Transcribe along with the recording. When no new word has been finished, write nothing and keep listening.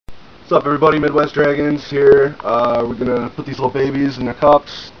What's up, everybody? Midwest Dragons here. We're gonna put these little babies in the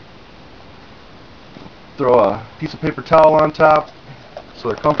cups, throw a piece of paper towel on top so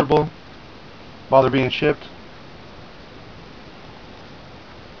they're comfortable while they're being shipped.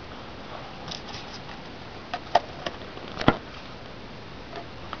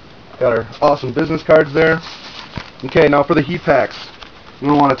 Got our awesome business cards there. Okay, now for the heat packs.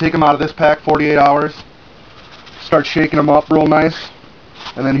 You're gonna want to take them out of this pack 48 hours. Start shaking them up real nice.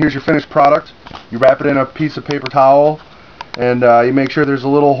 And then here's your finished product. You wrap it in a piece of paper towel, and you make sure there's a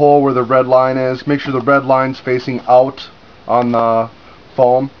little hole where the red line is. Make sure the red line's facing out on the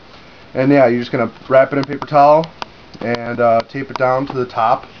foam. And yeah, you're just going to wrap it in paper towel and tape it down to the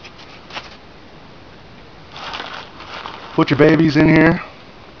top. Put your babies in here.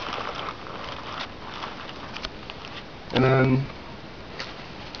 And then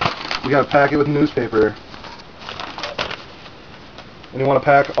we got to pack it with newspaper. And you want to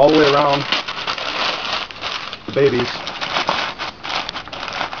pack all the way around the babies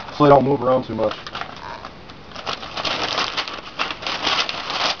so they don't move around too much.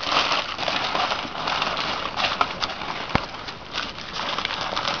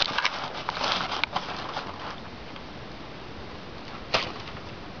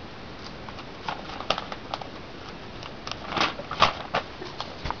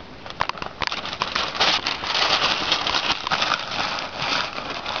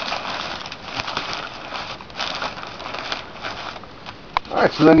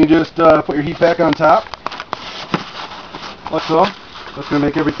 Alright, so then you just put your heat pack on top, like so. That's going to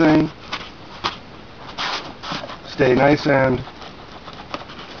make everything stay nice and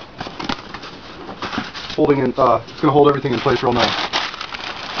holding in, it's going to hold everything in place real nice.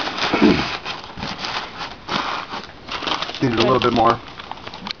 Need it a little bit more.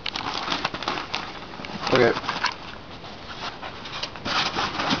 Okay.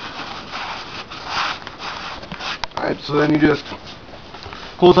 Alright, so then you just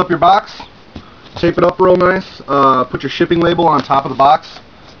close up your box, tape it up real nice, put your shipping label on top of the box.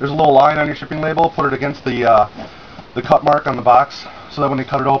 There's a little line on your shipping label, put it against the cut mark on the box so that when they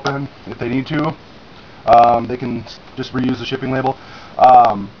cut it open, if they need to, they can just reuse the shipping label.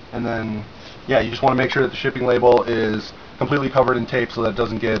 And then, yeah, you just want to make sure that the shipping label is completely covered in tape so that it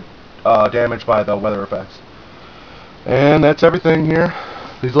doesn't get damaged by the weather effects. And that's everything here.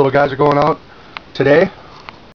 These little guys are going out today.